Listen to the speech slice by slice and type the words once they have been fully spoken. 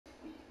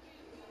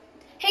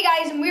Hey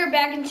guys, and we're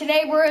back, and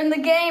today we're in the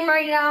game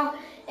right now,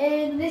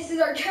 and this is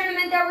our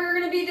tournament that we're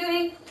going to be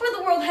doing for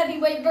the World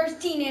Heavyweight versus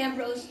Dean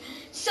Ambrose.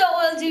 So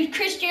let's do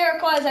Chris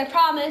Jericho as I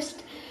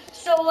promised.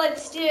 So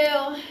let's do,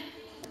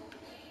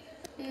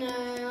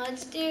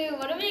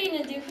 what are we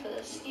going to do for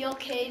this? Steel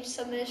cage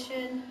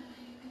submission,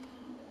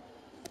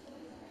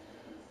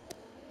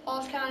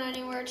 false count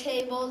anywhere,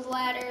 tables,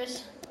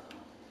 ladders,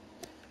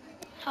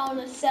 how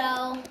to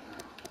sell,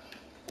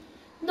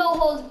 no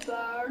holds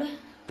barred.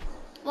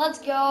 Let's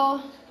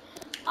go.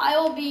 I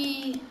will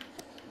be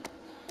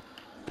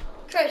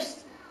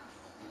Chris.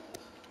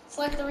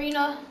 Select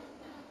arena.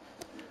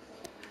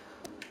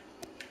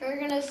 We're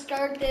gonna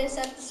start this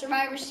at the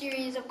Survivor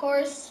Series, of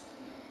course.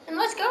 And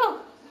let's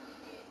go.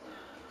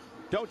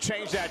 Don't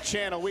change that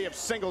channel. We have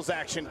singles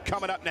action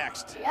coming up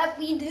next. Yep,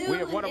 we do. We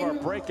have one of our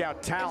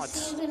breakout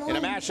talents in a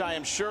match I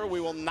am sure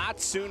we will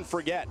not soon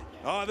forget.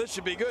 Oh, this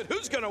should be good.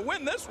 Who's gonna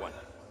win this one?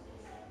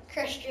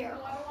 Chris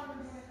Jericho.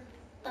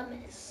 The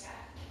Miz.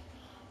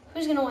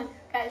 Who's gonna win,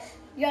 guys?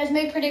 You guys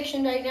make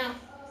predictions right now.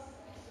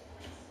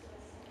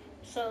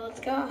 So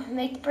let's go.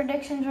 Make the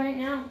predictions right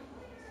now.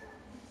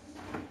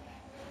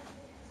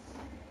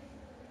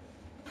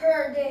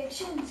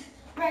 Predictions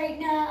right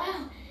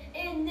now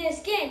in this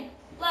game.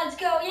 Let's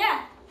go.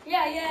 Yeah.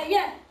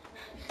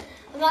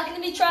 I'm not gonna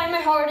be trying my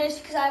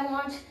hardest because I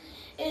want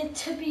it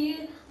to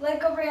be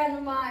like a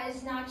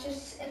randomized, not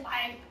just if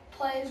I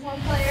play as one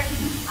player,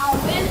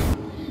 I'll win.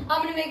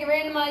 I'm gonna make it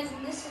randomized,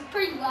 and this is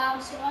pretty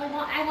loud, so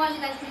I want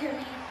you guys to hear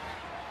me.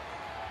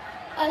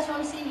 I just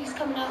want to see who's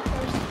coming out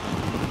first.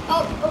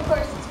 Oh, of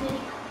course it's me.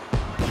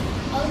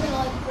 I was gonna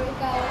like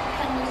break out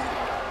kind of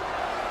stuff.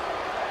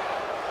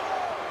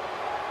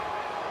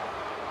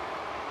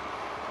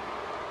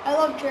 I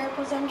love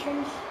Jericho's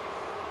entrance.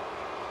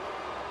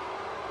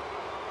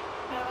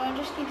 I'll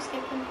just keep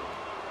skipping.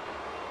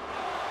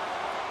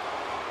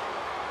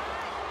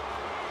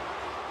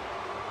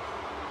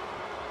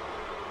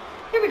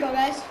 Here we go,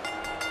 guys.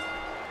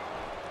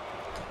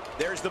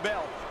 There's the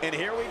bell, and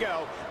here we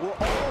go. We're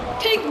all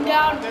take him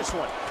down. This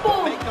one.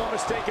 Boom. Make no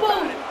mistake Boom.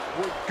 about it.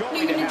 We're going What are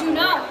you to gonna have do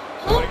now?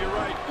 Huh? Well, you're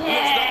right. Yeah.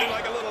 There's nothing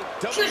like a little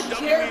Chris WWE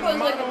Jericho's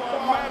like a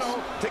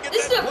mano-a-mano to get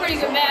This is that a pretty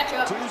place good on.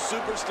 matchup. Two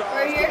superstars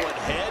Right here. going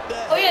head to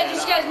Oh yeah, head.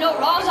 just you guys know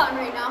Raw's on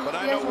right now. But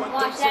I You know guys one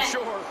wanna thing's watch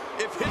for that. sure.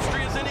 If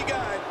history is any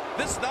guide,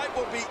 this night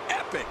will be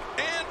epic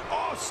and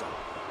awesome.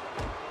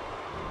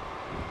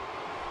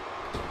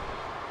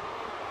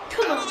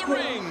 Come Out on, of the bro.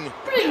 ring.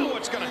 Bring Now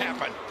what's going to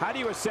happen? How do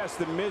you assess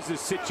the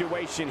Miz's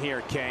situation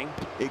here, King?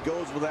 It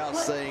goes without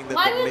saying that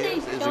Why the would they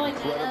Miz is doing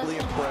that? incredibly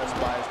That's impressed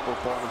by his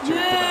performance here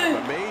tonight.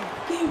 But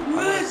me, I'm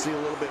going to see a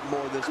little bit more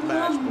of this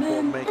match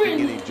before making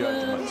any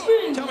judgments.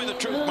 Tell me the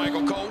truth,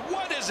 Michael Cole.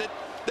 What is it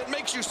that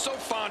makes you so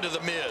fond of The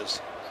Miz?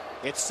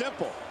 It's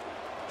simple.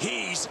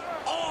 He's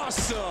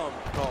awesome.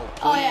 Oh,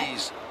 Oh yeah,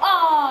 please.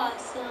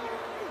 awesome.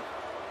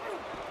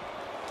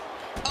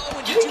 Oh,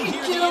 and did you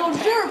hear the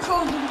impact?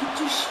 Jericho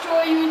to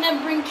destroy you and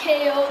then bring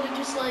KO to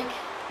just like.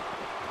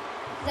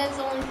 That's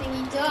the only thing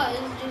he does.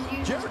 Just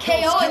use Jericho's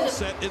KO skill as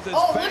set is as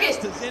look fast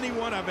at- as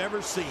anyone I've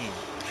ever seen.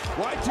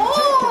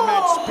 Y2J can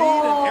match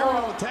speed and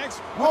aerial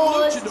attacks with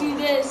let's luchadors, do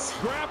this.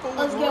 grapple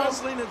Let's with go.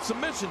 wrestling and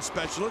submission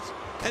specialists,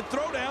 and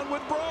throw down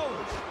with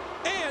brawlers.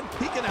 And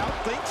he can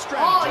outthink Oh,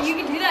 strategists. you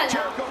can do that now.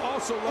 Jericho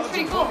also loves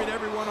pretty cool. informing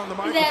everyone on the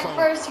Because microphone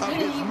at first you of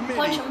couldn't his even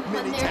punch them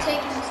when many they're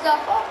taking talents. the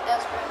stuff off.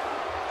 That's great.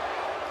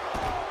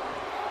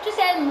 Just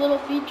adding little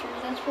features.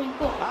 That's pretty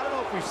cool. I don't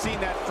know if we've seen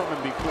that from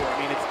him before. I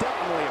mean, it's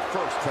definitely a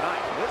first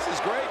tonight. This is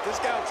great. This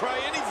guy will try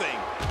anything.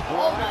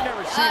 Well, Oh I've my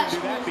never seen him gosh, do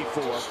that he's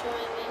before.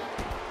 destroying me.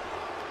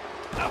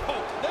 Oh,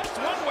 that's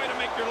one way to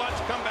make your lunch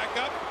come back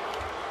up.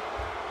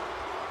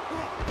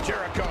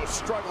 Jericho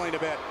struggling a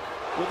bit.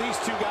 With these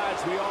two guys,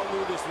 we all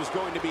knew this was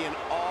going to be an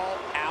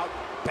all-out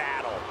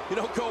battle. You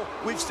know, Cole,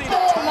 we've seen it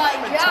Oh my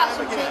time and gosh,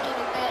 time I'm again.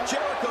 taking it back.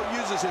 Jericho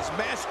uses his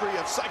mastery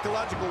of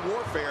psychological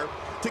warfare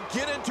to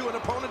get into an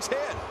opponent's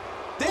head.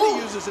 Then Ooh.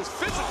 he uses his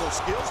physical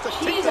skills to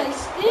Jeez, kick the I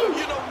stink.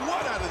 you know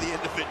what out of the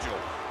individual.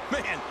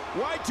 Man,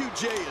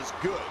 Y2J is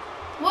good.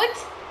 What?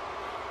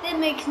 That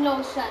makes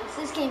no sense.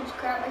 This game's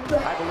crap.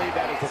 I believe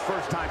that is the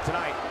first time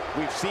tonight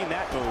we've seen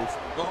that move.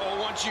 Oh,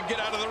 once you get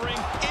out of the ring,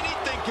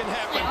 anything can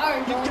happen. Yeah, all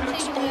right, You've Dylan, got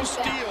take it exposed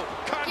back. steel, Give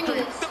me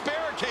concrete, this. the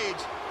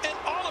barricades, and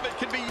all of it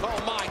can be. Oh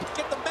my!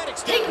 Get the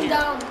medics Take down him here.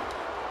 down.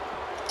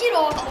 Get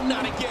off. Oh,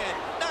 not again!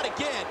 Not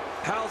again!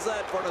 How's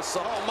that for an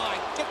assault? Oh my!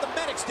 Get the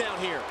medics down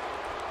here.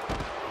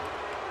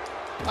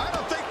 I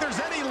don't think there's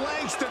any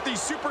lengths that these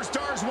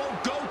superstars won't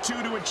go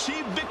to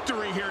achieve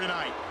victory here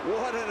tonight.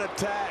 What an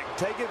attack.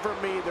 Take it from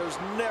me, there's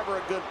never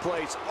a good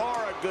place or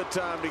a good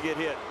time to get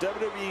hit.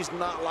 WWE's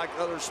not like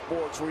other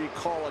sports where you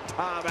call a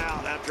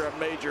timeout after a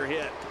major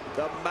hit.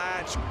 The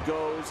match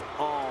goes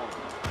on.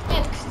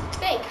 Yeah, because it's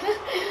fake.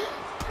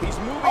 He's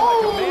moving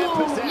like a man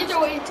Oh, possessed.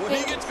 either way, it's When he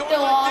fake. gets It's going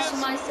still like awesome,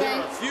 this, I there say.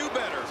 are a few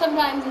better.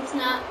 Sometimes it's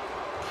not.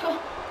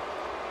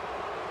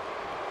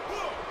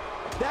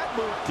 That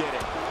move did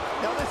it.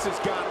 Now this has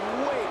gone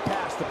way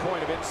past the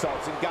point of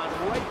insults and gone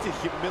right to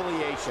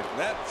humiliation.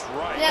 That's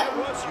right. Yeah. That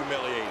was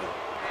humiliating.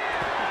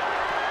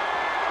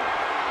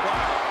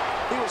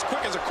 as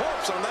quick as a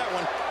corpse on that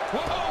one.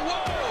 Whoa,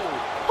 whoa!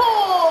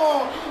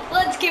 Oh,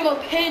 let's give a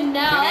pin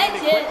now.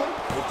 That's it.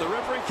 If the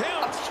referee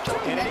counts.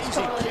 And an That's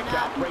easy totally kick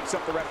out not. breaks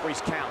up the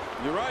referee's count.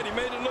 You're right, he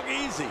made it look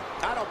easy.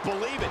 I don't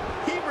believe it.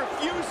 He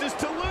refuses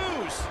to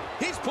lose.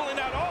 He's pulling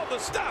out all the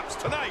stops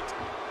tonight.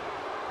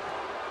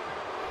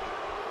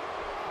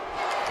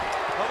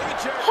 Oh, look at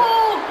Jericho.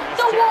 Oh,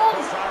 the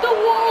walls, the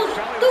walls,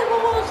 the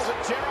walls.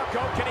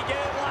 Jericho, can he get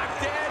it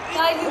locked in?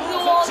 Guys, it's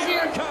the walls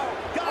here.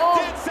 Got Oh.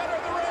 dead center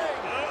of the ring.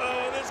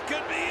 Uh-oh, this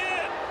could be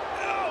it.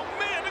 Oh,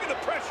 man, look at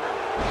the pressure.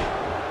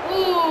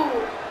 Ooh.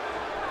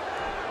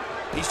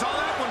 He saw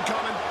that one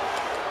coming.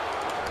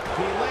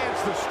 He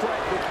lands the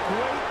strike with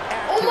great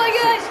accuracy. Oh my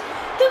gosh,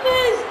 the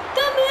Miz,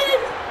 the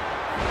Miz.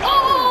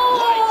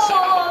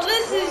 Oh,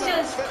 this is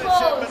just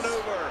close.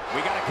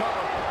 We got to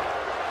cover.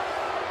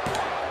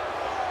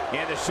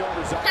 And the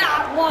shoulders up.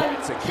 That one.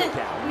 That's a kick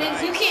out. Miz,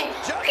 you can't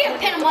pin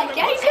him like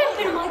that. You can't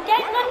pin him like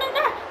that. No, no,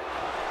 no.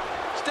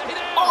 Stay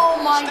down.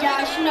 Oh my Stay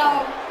gosh, down. no.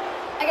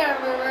 I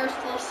gotta reverse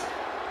this.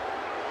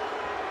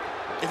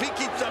 If he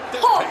keeps up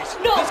this Oh, pace,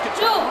 no, this could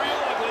turn no. real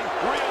ugly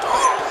real Oh,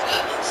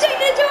 fast.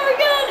 signature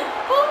again.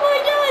 Oh my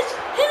gosh.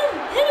 Hit him,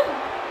 hit him.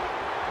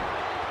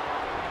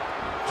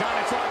 John,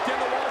 it's locked in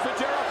the walls of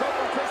Jericho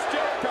from Chris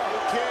Jericho.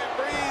 Can't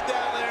breathe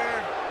down there.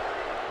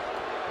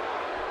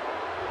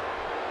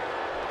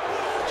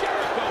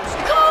 Jericho's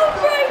Code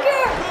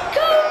breaker,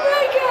 code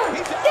breaker.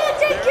 That's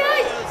it,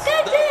 guys.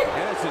 That's it.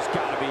 And this has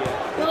got to be it.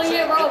 Well,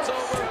 yeah, bro. It's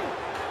over.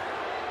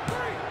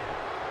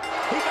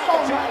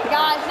 Oh my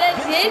gosh,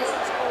 that's it.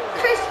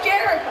 Chris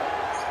Jericho.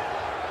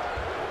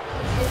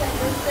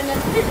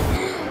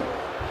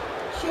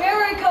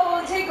 Jericho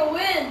will take a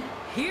win.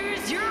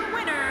 Here's your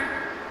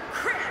winner,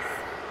 Chris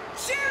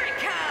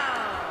Jericho.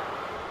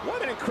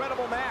 What an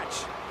incredible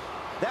match.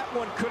 That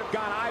one could have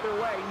gone either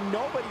way.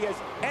 Nobody has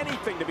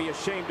anything to be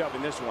ashamed of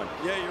in this one.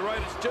 Yeah, you're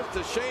right. It's just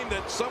a shame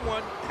that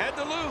someone had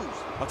to lose.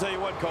 I'll tell you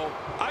what, Cole.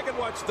 I can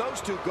watch those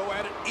two go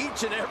at it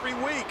each and every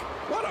week.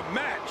 What a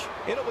match.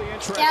 It'll be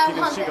interesting Yeah,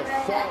 to see the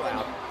right,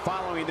 fallout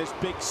following this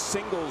big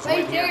singles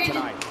Wait, win there here he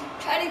tonight.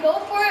 try to go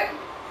for it.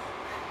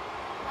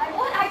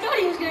 I thought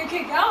he was gonna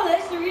kick out.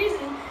 That's the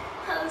reason.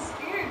 I was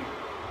scared.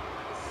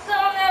 So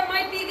that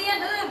might be the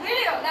end of the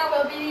video. That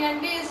will be the end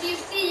of the video.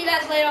 See you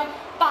guys later.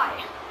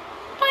 Bye.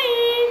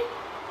 Bye.